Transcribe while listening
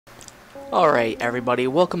Alright everybody,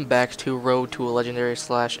 welcome back to Road to a Legendary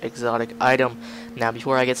 / Exotic Item. Now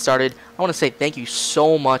before I get started, I want to say thank you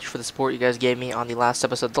so much for the support you guys gave me on the last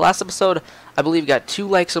episode. The last episode, I believe, got 2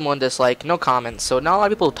 likes and 1 dislike, no comments, so not a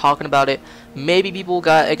lot of people talking about it. Maybe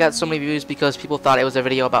it got so many views because people thought it was a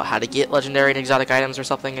video about how to get legendary and exotic items or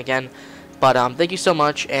something again. But thank you so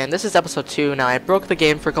much, and this is episode 2. Now I broke the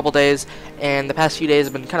game for a couple days, and the past few days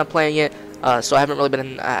I've been kind of playing it. So I haven't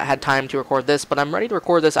really had time to record this, but I'm ready to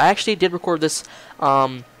record this. I actually did record this,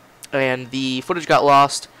 and the footage got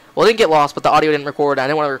lost. Well, it didn't get lost, but the audio didn't record. I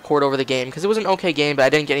didn't want to record over the game, because it was an okay game, but I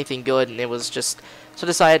didn't get anything good, and it was just, so I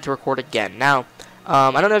decided to record again. Now, I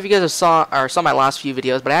don't know if you guys saw my last few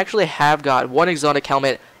videos, but I actually have got 1 exotic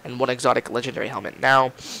helmet and 1 exotic legendary helmet.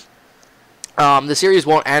 Now, the series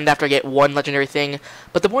won't end after I get 1 legendary thing,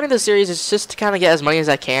 but the point of the series is just to kind of get as many as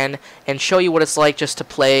I can and show you what it's like just to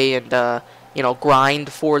play and, you know,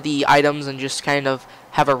 grind for the items and just kind of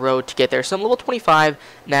have a road to get there. So I'm level 25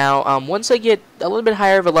 now. Once I get a little bit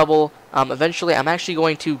higher of a level, eventually I'm actually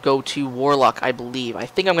going to go to Warlock, I believe. I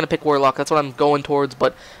think I'm going to pick Warlock. That's what I'm going towards,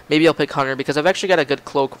 but maybe I'll pick Hunter because I've actually got a good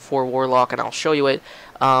cloak for Warlock, and I'll show you it.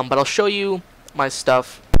 But I'll show you my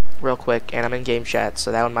stuff real quick, and I'm in game chat,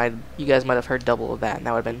 so that one you guys might have heard double of that, and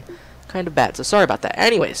that would have been kind of bad, so sorry about that.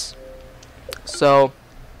 Anyways, so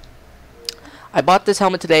I bought this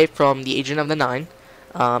helmet today from the Agent of the Nine.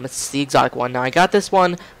 It's the exotic one. Now I got this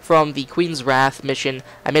one from the Queen's Wrath mission.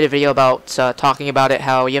 I made a video about talking about it,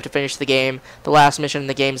 how you have to finish the game, the last mission in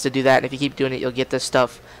the game is to do that, and if you keep doing it, you'll get this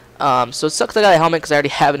stuff. So it sucks I got a helmet because I already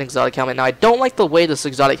have an exotic helmet. Now I don't like the way this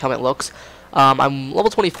exotic helmet looks. I'm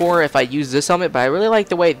level 24 if I use this helmet, but I really like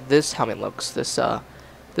the way this helmet looks, this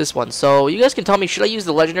one. So you guys can tell me, should I use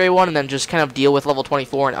the legendary one and then just kind of deal with level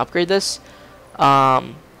 24 and upgrade this?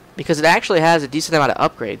 Because it actually has a decent amount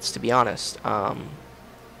of upgrades, to be honest.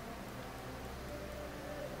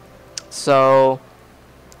 So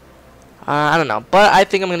I don't know, but I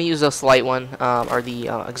think I'm going to use this light one, or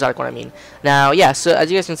the exotic one, I mean. Now, yeah, so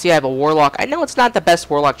as you guys can see, I have a Warlock. I know it's not the best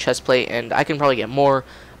Warlock chestplate, and I can probably get more,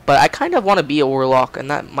 but I kind of want to be a Warlock, and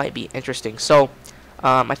that might be interesting. So,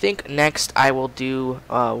 I think next I will do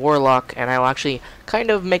Warlock, and I will actually kind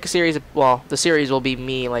of make a series of, well, the series will be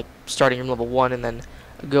me, like, starting from level 1 and then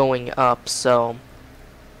going up, so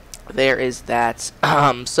there is that.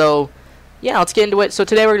 So, yeah, let's get into it. So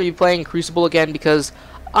today we're going to be playing Crucible again, because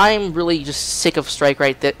I'm really just sick of Strike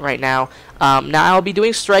right now. Now I'll be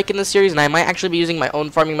doing Strike in this series, and I might actually be using my own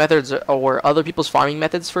farming methods or other people's farming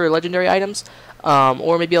methods for legendary items.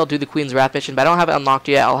 Or maybe I'll do the Queen's Wrath mission, but I don't have it unlocked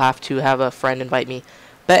yet. I'll have to have a friend invite me.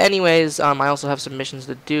 But anyways, I also have some missions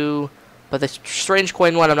to do. But the strange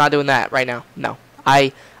coin one, I'm not doing that right now. No.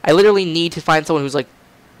 I literally need to find someone who's like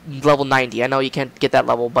level 90. I know you can't get that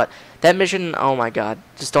level, but that mission, oh my god,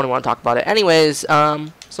 just don't even want to talk about it. Anyways,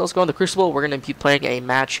 so let's go into Crucible. We're going to be playing a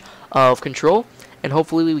match of Control, and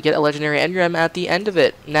hopefully we get a legendary engram at the end of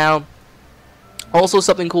it. Now, also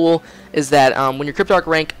something cool is that when your Cryptarch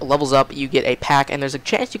rank levels up, you get a pack, and there's a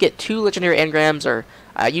chance you get 2 legendary engrams, or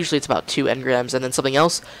usually it's about 2 engrams and then something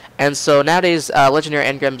else. And so nowadays, legendary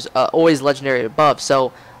engrams always legendary above,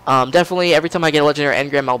 so definitely every time I get a legendary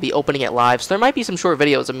engram, I'll be opening it live. So there might be some short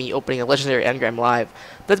videos of me opening a legendary engram live.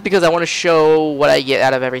 That's because I want to show what I get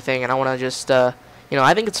out of everything, and I want to just, you know,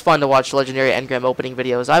 I think it's fun to watch legendary engram opening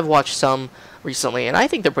videos. I've watched some recently, and I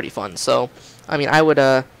think they're pretty fun. So, I mean, I would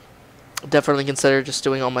definitely consider just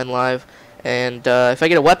doing all mine live. And if I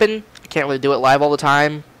get a weapon, I can't really do it live all the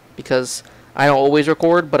time because I don't always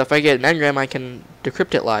record. But if I get an engram, I can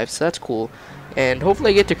decrypt it live, so that's cool. And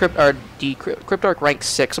hopefully I get to Cryptarch rank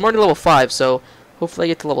 6. I'm already level 5, so hopefully I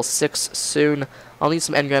get to level 6 soon. I'll need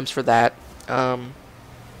some engrams for that. I'm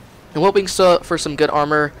hoping for some good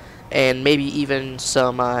armor and maybe even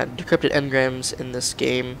some decrypted engrams in this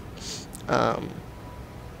game.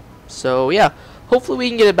 So yeah, hopefully we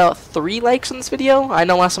can get about 3 likes on this video. I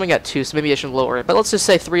know last time I got 2, so maybe I should lower it. But let's just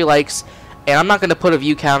say 3 likes, and I'm not going to put a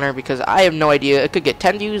view counter because I have no idea. It could get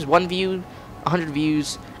 10 views, 1 view, 100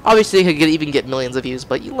 views. Obviously, it could even get millions of views,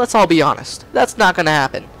 but let's all be honest. That's not going to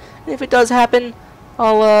happen. And if it does happen,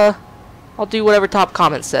 I'll do whatever top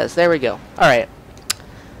comment says. There we go. Alright.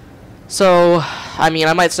 So, I mean,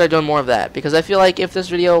 I might start doing more of that, because I feel like if this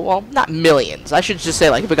video, well, not millions. I should just say,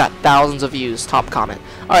 like, if it got thousands of views, top comment.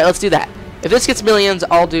 Alright, let's do that. If this gets millions,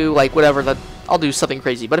 I'll do, like, whatever, I'll do something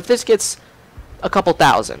crazy. But if this gets a couple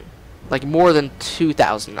thousand, like more than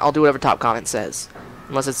 2,000, I'll do whatever top comment says.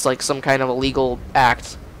 Unless it's, like, some kind of illegal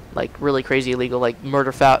act. Like, really crazy illegal, like,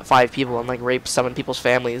 murder 5 people and, like, rape 7 people's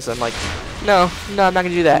families, and, like, no, I'm not gonna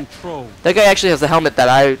do that. That guy actually has the helmet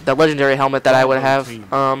the legendary helmet that I would have,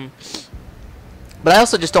 but I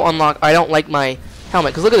also just don't I don't like my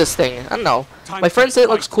helmet, because look at this thing. I don't know. My friend said it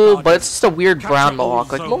looks cool, but it's just a weird brown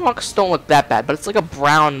mohawk. Like, mohawks don't look that bad, but it's like a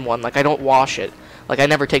brown one. Like, I don't wash it. Like, I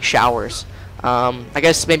never take showers. I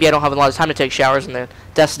guess maybe I don't have a lot of time to take showers in the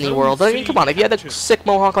Destiny world. But I mean, come on, if you had a sick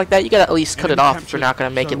mohawk like that, you gotta at least cut it off if you're not gonna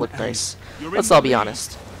make it look nice. Let's all be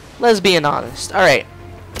honest. Let's be honest. Alright.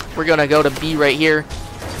 We're gonna go to B right here.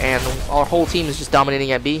 And our whole team is just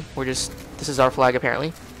dominating at B. This is our flag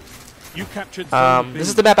apparently. This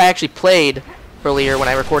is the map I actually played earlier when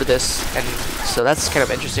I recorded this, and so that's kind of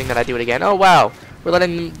interesting that I do it again. Oh wow, we're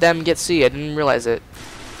letting them get C. I didn't realize it.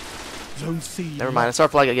 Never mind, it's our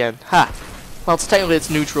flag again. Ha! Well, technically it's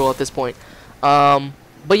neutral at this point.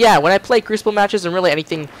 But yeah, when I play Crucible matches and really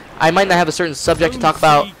anything, I might not have a certain subject to talk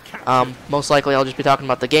about. Most likely I'll just be talking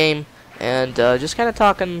about the game, and just kind of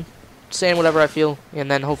talking, saying whatever I feel,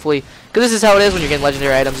 and then hopefully, because this is how it is when you're getting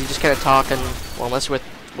legendary items, you just kind of talk, and, well, unless you're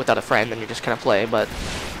without a friend, then you just kind of play, but,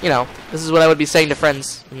 you know, this is what I would be saying to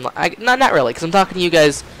friends. Not really, because I'm talking to you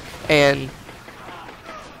guys, and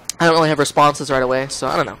I don't really have responses right away, so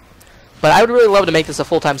I don't know. But I would really love to make this a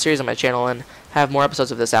full-time series on my channel and have more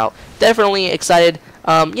episodes of this out. Definitely excited.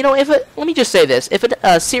 You know, let me just say this. If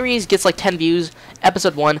a series gets like 10 views,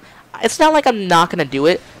 episode 1, it's not like I'm not going to do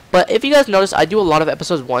it. But if you guys notice, I do a lot of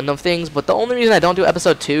episode 1 of things, but the only reason I don't do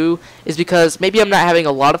episode 2 is because maybe I'm not having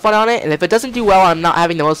a lot of fun on it, and if it doesn't do well, I'm not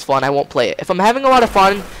having the most fun, I won't play it. If I'm having a lot of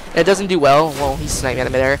fun and it doesn't do well, well, he's sniping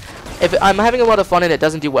at me there. If I'm having a lot of fun and it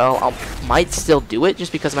doesn't do well, I might still do it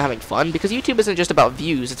just because I'm having fun. Because YouTube isn't just about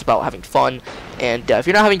views, it's about having fun. And if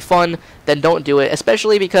you're not having fun, then don't do it.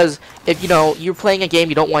 Especially because if, you know, you're playing a game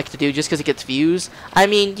you don't like to do just because it gets views. I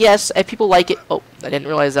mean, yes, if people like it... Oh, I didn't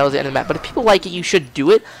realize that was the end of the map. But if people like it, you should do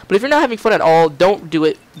it. But if you're not having fun at all, don't do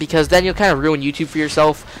it. Because then you'll kind of ruin YouTube for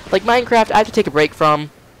yourself. Like Minecraft, I have to take a break from.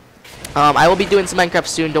 I will be doing some Minecraft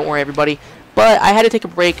soon, don't worry everybody. But I had to take a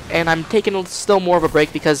break, and I'm taking still more of a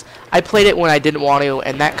break because I played it when I didn't want to,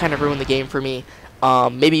 and that kind of ruined the game for me.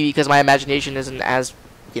 Maybe because my imagination isn't as,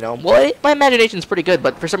 you know, well, my imagination is pretty good,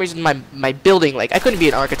 but for some reason my building, like, I couldn't be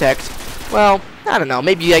an architect. Well, I don't know,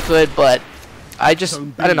 maybe I could, but I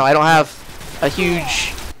don't know, I don't have a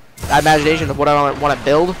huge imagination of what I want to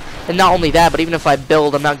build. And not only that, but even if I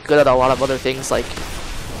build, I'm not good at a lot of other things, like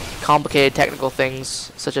complicated technical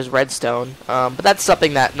things such as redstone, but that's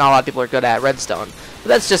something that not a lot of people are good at, redstone. But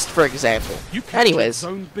that's just for example. Anyways,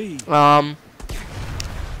 but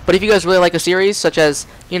if you guys really like a series, such as,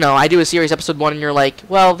 you know, I do a series episode 1 and you're like,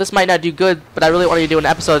 well, this might not do good, but I really want you to do an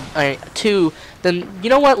episode 2, then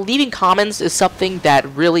you know what, leaving comments is something that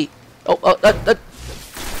really, but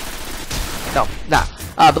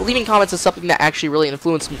leaving comments is something that actually really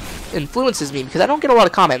influences me because I don't get a lot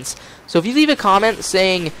of comments. So if you leave a comment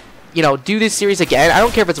saying, you know, do this series again, I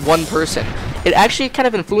don't care if it's one person, it actually kind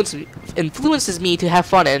of influences me to have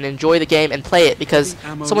fun and enjoy the game and play it because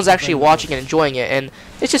someone's actually watching and enjoying it. And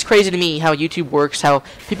it's just crazy to me how YouTube works, how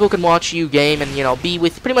people can watch you game and, you know, be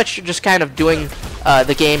with pretty much just kind of doing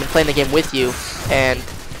the game and playing the game with you. And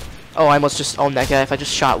oh, I almost just owned that guy if I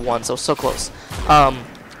just shot one, so close. And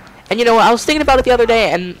you know, I was thinking about it the other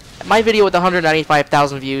day, and my video with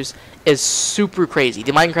 195,000 views is super crazy.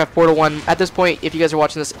 The Minecraft Portal one, at this point, if you guys are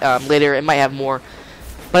watching this later, it might have more.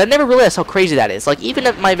 But I never realized how crazy that is. Like, even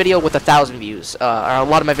if my video with 1,000 views, or a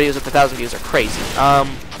lot of my videos with 1,000 views are crazy.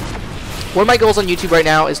 One of my goals on YouTube right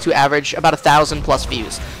now is to average about 1,000 plus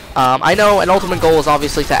views. I know an ultimate goal is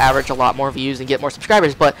obviously to average a lot more views and get more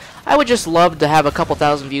subscribers, but I would just love to have a couple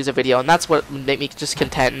thousand views a video, and that's what would make me just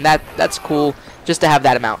content, and that's cool just to have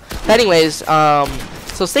that amount. But anyways, so I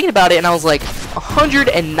was thinking about it, and I was like,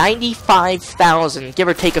 195,000, give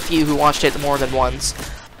or take a few who watched it more than once,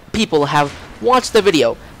 people have watched the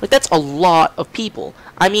video. Like, that's a lot of people.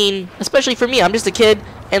 I mean, especially for me, I'm just a kid,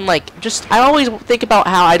 and like, I always think about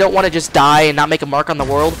how I don't want to just die and not make a mark on the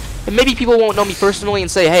world. And maybe people won't know me personally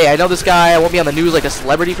and say, hey, I know this guy, I won't be on the news like a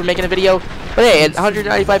celebrity for making a video. But hey,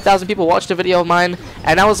 195,000 people watched a video of mine,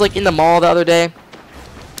 and I was like in the mall the other day,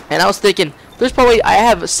 and I was thinking, I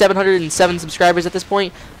have 707 subscribers at this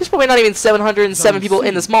point. There's probably not even 707 people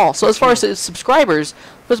in this mall. So as far as subscribers,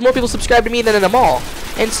 there's more people subscribe to me than in the mall.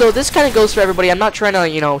 And so this kind of goes for everybody. I'm not trying to,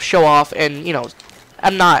 you know, show off, and, you know,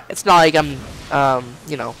 it's not like I'm,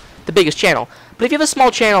 you know, the biggest channel. But if you have a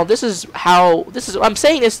small channel, I'm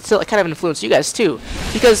saying this to kind of influence you guys too.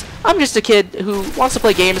 Because I'm just a kid who wants to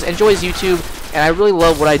play games, enjoys YouTube, and I really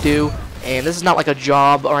love what I do. And this is not like a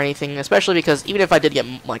job or anything, especially because even if I did get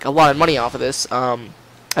like a lot of money off of this,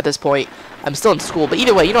 at this point, I'm still in school. But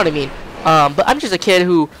either way, you know what I mean. But I'm just a kid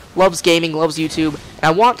who loves gaming, loves YouTube, and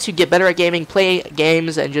I want to get better at gaming, play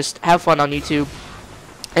games, and just have fun on YouTube.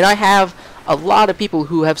 And I have a lot of people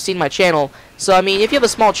who have seen my channel. So I mean, if you have a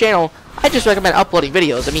small channel, I just recommend uploading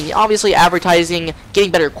videos. I mean, obviously advertising,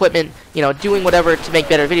 getting better equipment, you know, doing whatever to make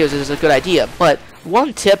better videos is a good idea, but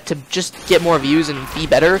one tip to just get more views and be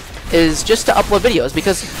better is just to upload videos,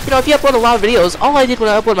 because, you know, if you upload a lot of videos, all I did when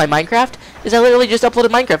I uploaded my Minecraft is I literally just uploaded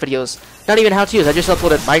Minecraft videos. Not even how-tos, I just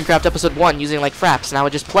uploaded Minecraft episode 1 using, like, fraps, and I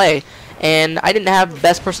would just play, and I didn't have the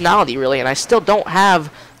best personality, really, and I still don't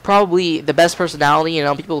have probably the best personality. You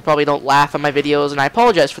know, people probably don't laugh at my videos, and I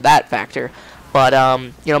apologize for that factor. But,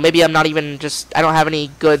 you know, maybe I'm not even just, I don't have any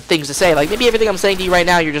good things to say. Like, maybe everything I'm saying to you right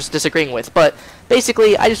now you're just disagreeing with. But,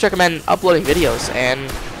 basically, I just recommend uploading videos, and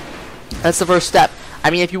that's the first step. I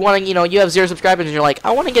mean, if you want to, you know, you have 0 subscribers and you're like,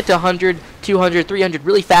 I want to get to 100, 200, 300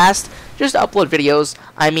 really fast, just upload videos.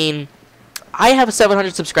 I mean, I have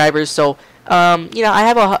 700 subscribers, so, you know, I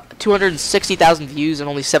have 260,000 views and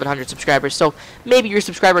only 700 subscribers, so maybe your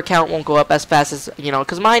subscriber count won't go up as fast as, you know,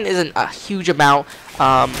 because mine isn't a huge amount.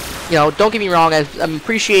 You know, don't get me wrong, I'm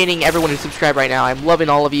appreciating everyone who subscribed right now. I'm loving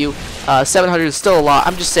all of you. 700 is still a lot,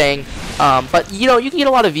 I'm just saying. But, you know, you can get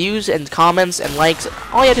a lot of views and comments and likes.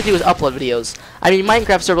 All you have to do is upload videos. I mean,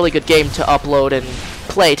 Minecraft's a really good game to upload and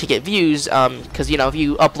play to get views, because, you know, if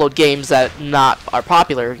you upload games that are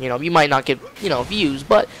popular, you know, you might not get, you know, views,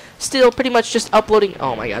 but still, pretty much just uploading,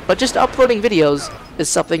 oh my god, but just uploading videos is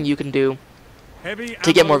something you can do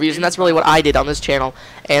to get more views, and that's really what I did on this channel.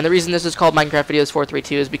 And the reason this is called Minecraft Videos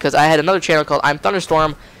 432 is because I had another channel called I'm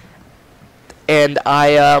Thunderstorm, and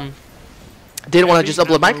I didn't want to just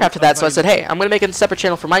upload Minecraft to that, so I said, hey, I'm going to make a separate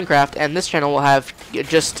channel for Minecraft, and this channel will have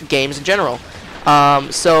just games in general.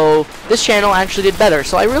 So this channel actually did better.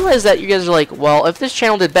 So I realized that you guys are like, well, if this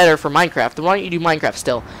channel did better for Minecraft, then why don't you do Minecraft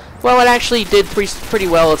still? Well, it actually did pretty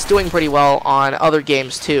well. It's doing pretty well on other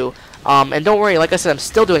games too. And don't worry, like I said, I'm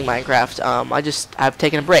still doing Minecraft. I've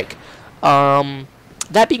taken a break.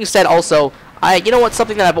 That being said, also, you know what,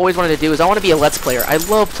 something that I've always wanted to do is I want to be a Let's Player. I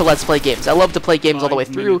love to Let's Play games. I love to play games all the way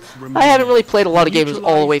through. I haven't really played a lot of games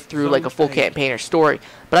all the way through, like a full campaign or story,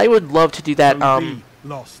 but I would love to do that.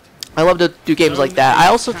 I love to do games like that. I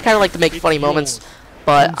also kind of like to make funny moments,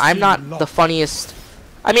 but I'm not the funniest.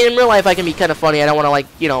 I mean, in real life I can be kind of funny. I don't want to, like,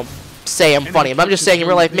 you know, say I'm funny, but I'm just saying in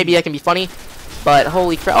real life maybe I can be funny. But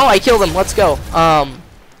holy crap! Oh, I killed him. Let's go.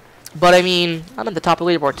 But I mean, I'm at the top of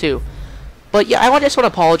the leaderboard too. But yeah, I just want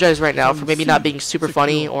to apologize right now for maybe not being super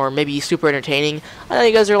funny or maybe super entertaining. I know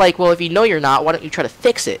you guys are like, well, if you know you're not, why don't you try to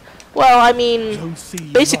fix it? Well, I mean,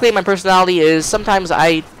 basically my personality is sometimes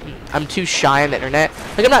I'm too shy on the internet.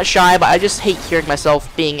 Like, I'm not shy, but I just hate hearing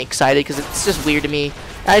myself being excited because it's just weird to me.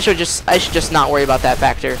 I should just not worry about that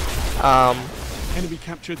factor.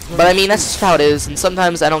 But I mean, that's just how it is, and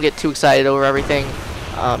sometimes I don't get too excited over everything.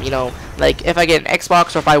 You know, like if I get an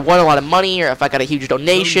Xbox, or if I won a lot of money, or if I got a huge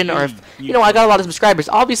donation, or if, you know, I got a lot of subscribers,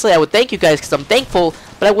 obviously I would thank you guys because I'm thankful,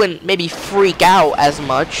 but I wouldn't maybe freak out as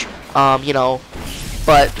much, you know.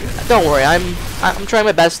 But don't worry, I'm trying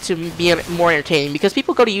my best to be more entertaining, because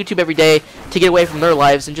people go to YouTube every day to get away from their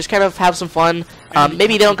lives and just kind of have some fun.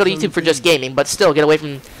 Maybe they don't go to YouTube for just gaming, but still get away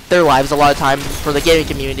from their lives a lot of time for the gaming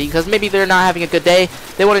community, because maybe they're not having a good day.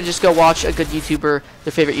 They want to just go watch a good YouTuber,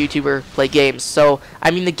 their favorite YouTuber, play games. So,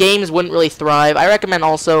 I mean, the games wouldn't really thrive. I recommend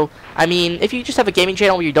also, I mean, if you just have a gaming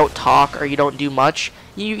channel where you don't talk or you don't do much,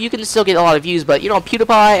 you can still get a lot of views. But, you know,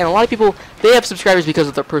 PewDiePie and a lot of people, they have subscribers because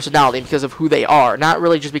of their personality, because of who they are, not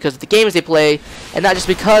really just because of the games they play, and not just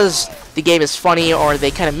because the game is funny or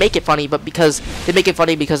they kind of make it funny, but because they make it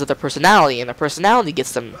funny because of their personality, and their personality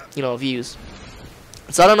gets them, you know, views.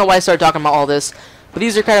 So I don't know why I started talking about all this, but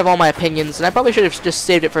these are kind of all my opinions, and I probably should have just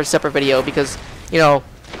saved it for a separate video, because, you know,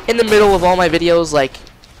 in the middle of all my videos, like,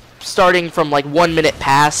 starting from, like, 1 minute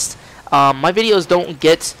past, my videos don't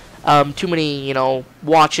get too many, you know,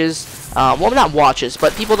 watches. Well, not watches,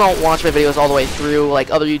 but people don't watch my videos all the way through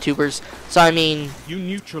like other YouTubers. So I mean,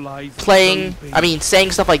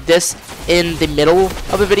 saying stuff like this in the middle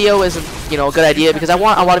of a video isn't, you know, a good idea, because I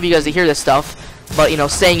want a lot of you guys to hear this stuff. But, you know,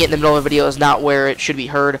 saying it in the middle of a video is not where it should be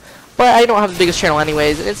heard. But I don't have the biggest channel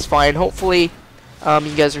anyways, and it's fine. Hopefully,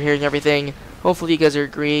 you guys are hearing everything. Hopefully you guys are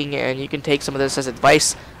agreeing, and you can take some of this as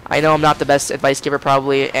advice. I know I'm not the best advice giver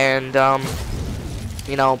probably, and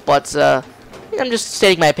you know, but I'm just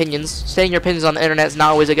stating my opinions. Stating your opinions on the internet is not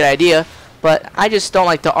always a good idea, but I just don't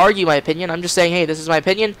like to argue my opinion. I'm just saying, hey, this is my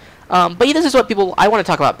opinion. But yeah, this is what people, I want to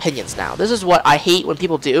talk about opinions now. This is what I hate when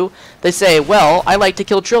people do. They say, well, I like to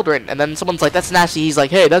kill children, and then someone's like, that's nasty. He's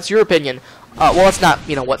like, hey, that's your opinion. Well, that's not,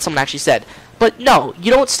 you know, what someone actually said. But no,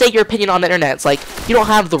 you don't state your opinion on the internet. It's like, you don't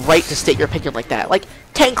have the right to state your opinion like that. Like,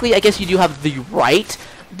 technically, I guess you do have the right,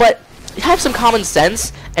 but have some common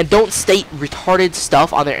sense and don't state retarded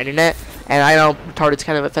stuff on the internet. And I know retarded's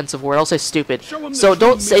kind of an offensive word. I'll say stupid. So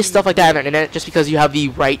don't say stuff like that on the internet just because you have the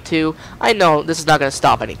right to. I know this is not going to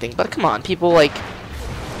stop anything, but come on, people, like,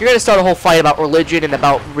 you're going to start a whole fight about religion and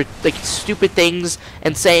about, like, stupid things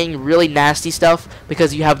and saying really nasty stuff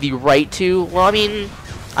because you have the right to. Well, I mean,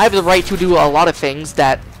 I have the right to do a lot of things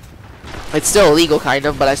that it's still illegal, kind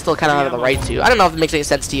of, but I still kind of have the right to. I don't know if it makes any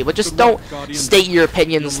sense to you, but just don't state your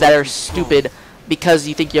opinions that are stupid because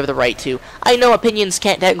you think you have the right to. I know opinions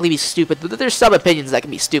can't technically be stupid, but there's some opinions that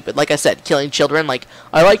can be stupid. Like I said, killing children, like,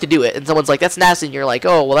 I like to do it, and someone's like, that's nasty, and you're like,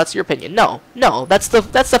 oh, well, that's your opinion. No, that's the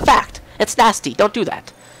fact. It's nasty. Don't do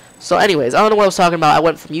that. So anyways, I don't know what I was talking about. I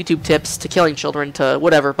went from YouTube tips to killing children to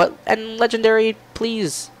whatever, and legendary,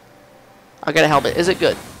 please. I'll get a helmet. Is it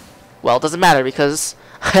good? Well, it doesn't matter because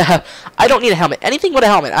I don't need a helmet. Anything but a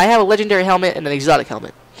helmet. I have a legendary helmet and an exotic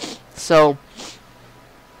helmet. So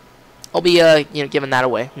I'll be, giving that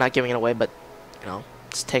away. Not giving it away, but,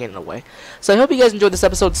 just taking it away. So I hope you guys enjoyed this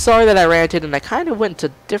episode. Sorry that I ranted and I kind of went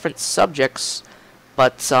to different subjects.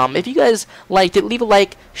 But, if you guys liked it, leave a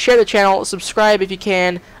like, share the channel, subscribe if you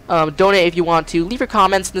can, donate if you want to. Leave your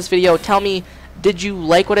comments in this video. Tell me, did you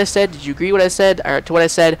like what I said? Did you agree what I said, or to what I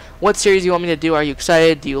said? What series do you want me to do? Are you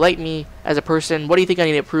excited? Do you like me as a person? What do you think I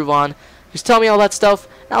need to improve on? Just tell me all that stuff,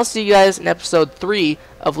 and I'll see you guys in episode 3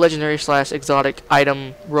 of Legendary / Exotic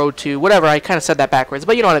Item Road to whatever. I kind of said that backwards,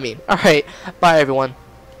 but you know what I mean. Alright, bye everyone.